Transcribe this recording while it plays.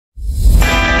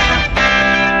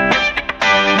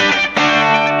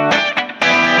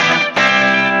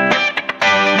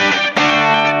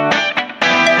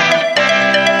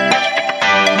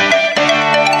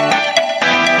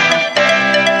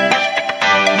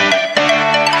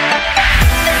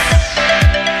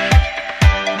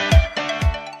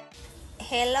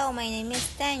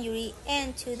Danjuri,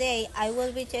 and today I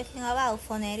will be talking about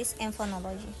phonetics and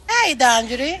phonology. Hey,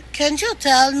 Danjuri, can you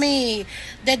tell me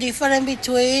the difference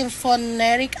between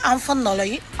phonetic and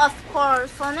phonology? Of course,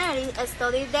 phonetics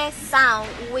study the sound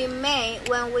we make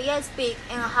when we speak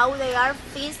and how they are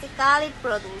physically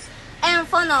produced, and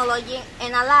phonology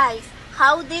analyzes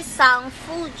how these sounds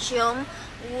function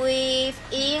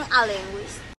within a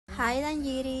language. Hi,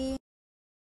 Danjiri.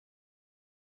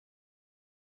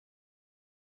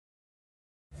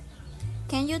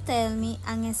 Can you tell me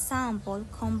an example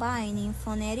combining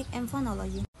phonetic and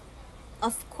phonology?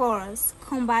 Of course,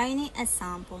 combining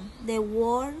example, the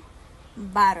word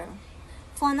butter.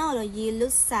 Phonology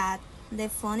looks at the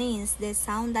phonemes, the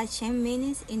sound that change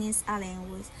meanings in its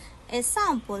language.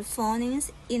 Example,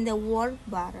 phonemes in the word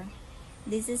butter.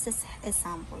 This is an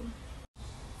example.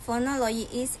 Phonology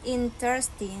is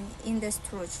interested in the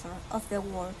structure of the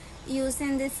word,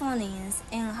 using the phonemes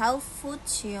and how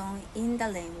function in the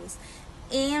language.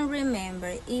 And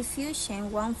remember, if you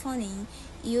change one phoneme,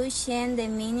 you change the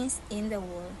meanings in the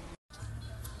word.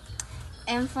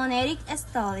 And phonetic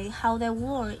study how the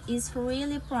word is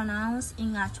really pronounced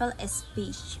in actual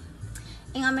speech.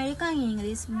 In American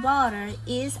English, butter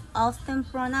is often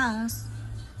pronounced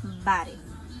butter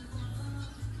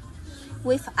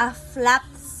with a flat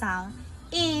sound.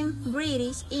 In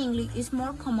British English, is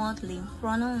more commonly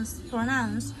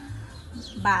pronounced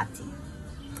batty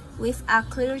with a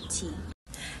clear T.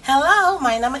 Hello,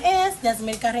 my name is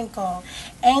Yasmir Rincon,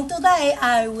 and today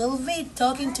I will be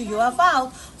talking to you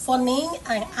about phoneme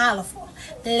and allophone.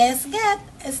 Let's get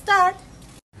started.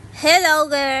 Hello,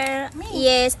 girl. Me.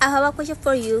 Yes, I have a question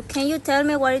for you. Can you tell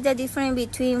me what is the difference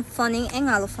between phoneme and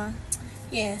allophone?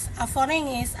 Yes, a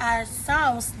phoneme is are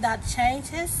sounds that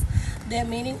changes the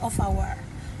meaning of a word.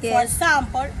 For Yes.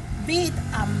 example, beat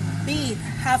and beat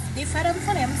have different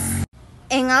phonemes.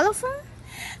 And allophone?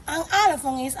 An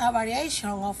allophone is a variation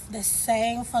of the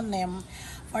same phoneme.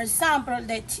 For example,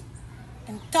 the T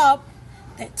and top,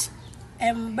 the T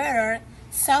and better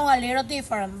sound a little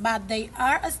different, but they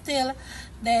are still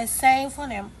the same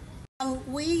phoneme. And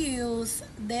we use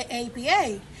the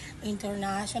APA,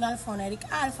 International Phonetic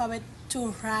Alphabet,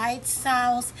 to write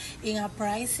sounds in a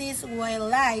precise way,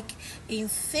 like in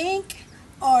think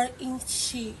or in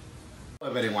she.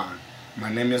 Hello everyone,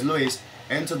 my name is Luis,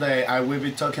 and today I will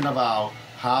be talking about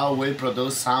how we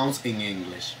produce sounds in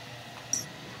English.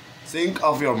 Think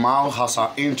of your mouth as an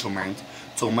instrument.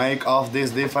 To make of these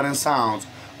different sounds,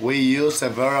 we use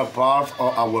several parts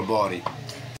of our body.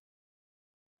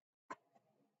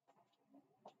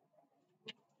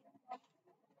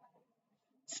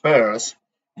 First,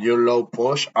 your low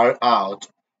push are out,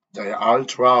 they are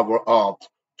travel up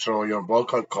through your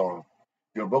vocal cord.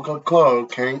 Your vocal cord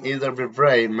can either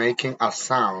vibrate making a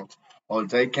sound, or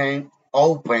they can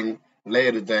open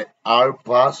later the are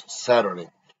past Saturday.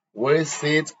 We'll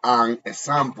see an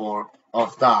example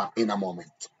of that in a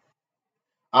moment.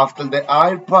 After the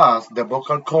air pass the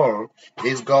vocal cord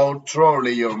is go through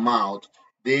your mouth.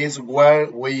 This is where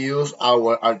we use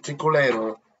our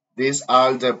articulator. These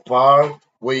are the parts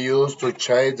we use to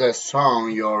change the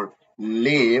sound your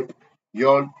lip,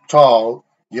 your tongue,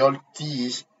 your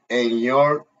teeth, and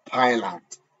your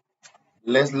palate.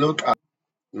 Let's look at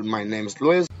my name is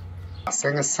Luis. As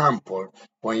an example,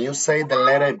 when you say the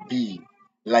letter B,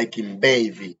 like in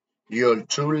baby, your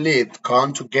two lips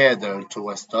come together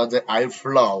to stop the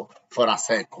airflow for a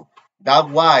second. That's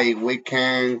why we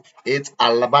can it's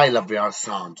a bilabial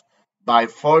sound by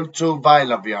four two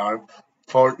bilabial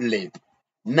for lip.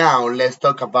 Now let's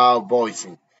talk about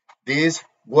voicing. This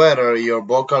whether your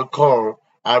vocal cord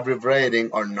are vibrating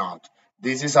or not.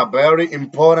 This is a very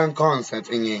important concept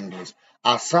in English.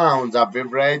 A sound that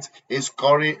vibrates is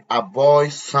called a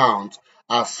voice sound.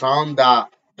 A sound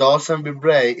that doesn't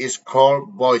vibrate is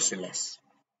called voiceless.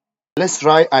 Let's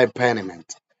try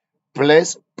impediment.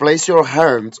 Place your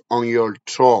hands on your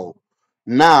throat.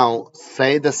 Now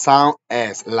say the sound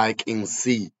S like in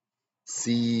C.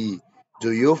 C.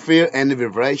 Do you feel any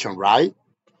vibration, right?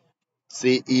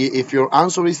 See, if your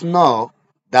answer is no,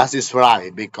 that is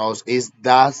right because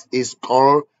that is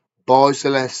called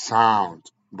voiceless sound.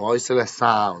 Voiceless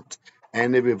sound.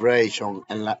 Any vibration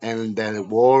and the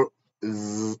word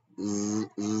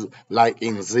like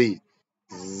in Z.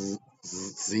 Z,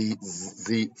 Z,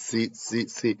 Z, Z, Z,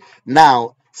 Z.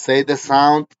 Now say the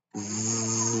sound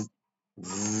Z,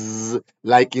 Z,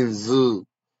 like in Z.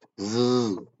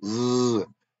 Z, Z.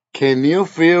 Can you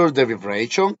feel the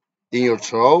vibration in your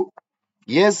throat?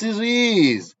 Yes, it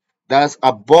is. That's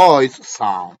a voice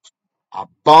sound. A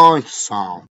voice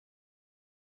sound.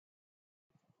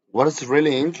 What is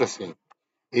really interesting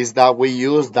is that we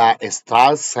use the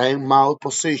start same mouth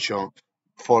position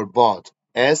for both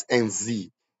S and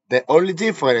Z. The only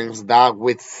difference that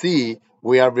with C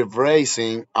we are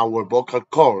replacing our vocal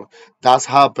cord. That's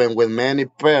happened with many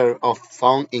pairs of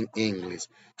sound in English.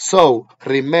 So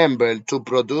remember to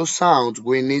produce sounds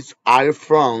we need air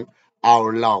from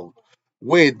our lungs.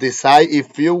 We decide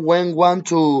if you want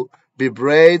to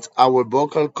vibrate our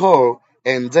vocal cord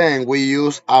and then we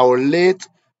use our lid,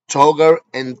 toggle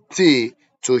and T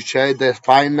to share the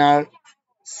final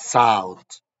sound.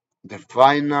 The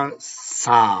final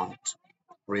sound.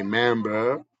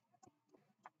 Remember?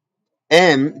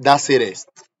 And that's it.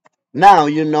 Now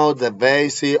you know the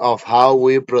basic of how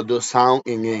we produce sound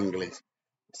in English.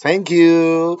 Thank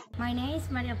you. My name is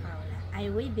Maria Paula. I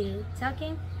will be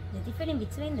talking the difference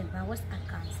between the vowels and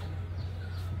consonants.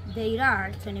 There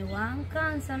are 21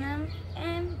 consonants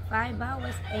and 5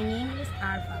 vowels in English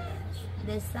alphabet.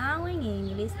 The sounds in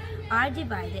English are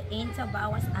divided into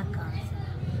vowels and consonants.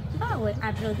 Vowels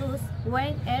are produced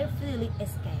when air freely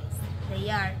escapes. They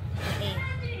are A,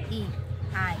 E,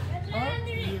 I, O,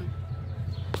 U.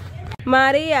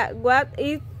 Maria, what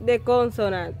is the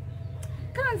consonant?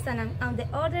 Consonants, on the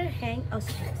other hand, are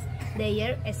stressed. They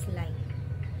are slight.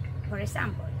 For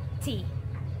example, T,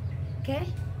 K,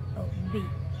 or B.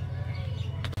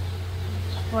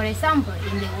 For example,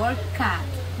 in the word cat,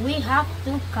 we have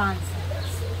 2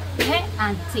 consonants, K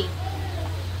and T.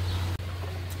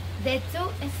 The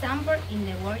 2 examples in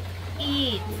the word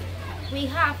eat, we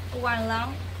have 1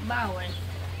 long vowel,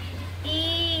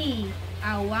 E,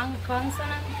 and 1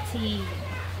 consonant, T.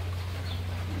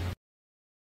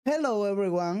 Hello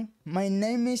everyone, my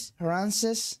name is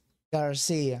Rances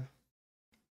Garcia.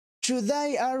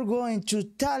 Today are going to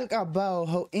talk about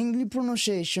how English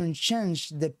pronunciation changes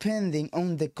depending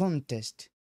on the context.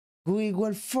 We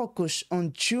will focus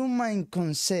on 2 main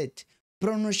concepts,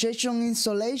 pronunciation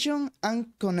insolation and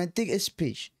phonetic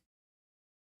speech.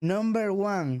 Number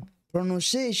 1.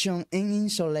 Pronunciation in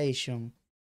insolation.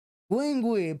 When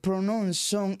we pronounce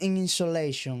sounds in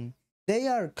insolation, they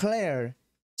are clear,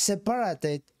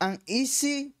 separated, and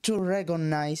easy to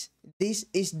recognize. This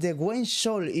is the when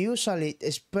sound usually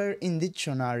spelled in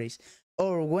dictionaries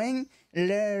or when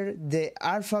learn the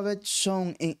alphabet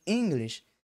sound in English.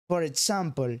 For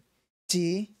example,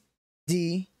 T,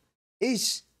 D,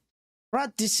 is.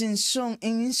 Practicing sound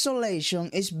in insolation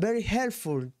is very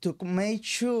helpful to make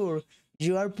sure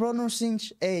you are pronouncing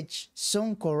each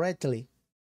sound correctly.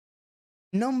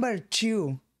 Number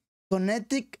 2.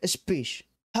 Phonetic speech.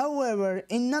 However,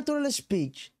 in natural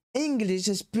speech, English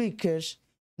speakers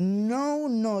know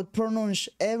not pronounce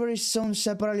every sound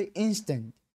separately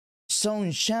instant.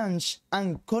 Sound change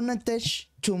and connotation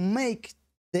to make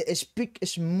the speech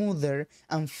smoother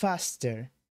and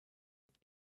faster.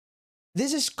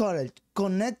 This is called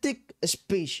phonetic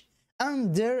speech,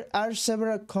 and there are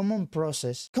several common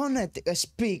processes. Phonetic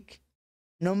speech.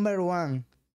 Number 1.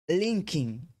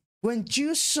 Linking. When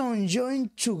 2 sounds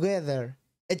join together.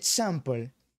 Example,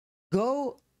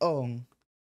 go on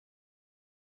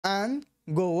and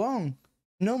go on.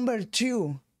 Number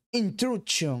 2.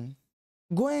 Intrusion.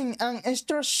 When an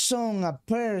extra sound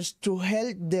appears to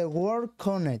help the word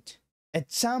connect.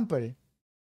 Example,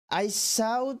 I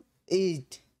saw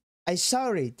it. I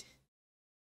saw it.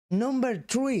 Number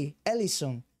 3.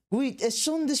 Ellison. With a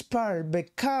sound disparate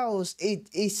because it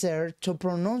is easier to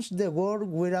pronounce the word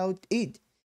without it.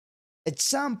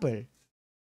 Example,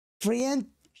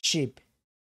 friendship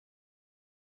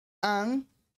and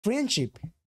friendship.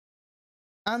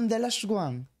 And the last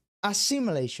one,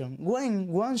 assimilation. When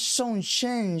one sound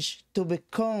changes to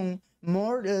become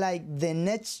more like the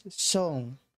next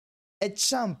sound.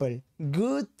 Example,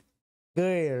 good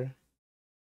girl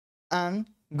and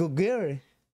good girl.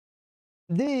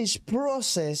 This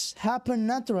process happens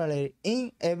naturally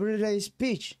in everyday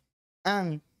speech,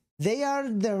 and they are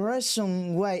the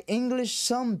reason why English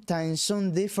sometimes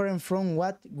sounds different from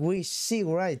what we see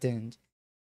written.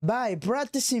 By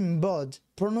practicing both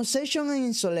pronunciation and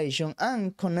insolation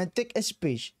and phonetic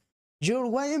speech, you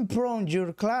will improve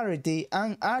your clarity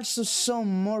and also sound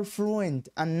more fluent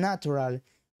and natural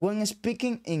when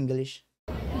speaking English.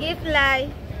 Give like,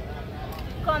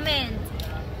 comment,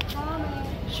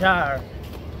 share.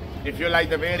 If you like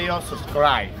the video,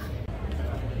 subscribe.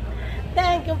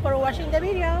 Thank you for watching the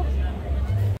video.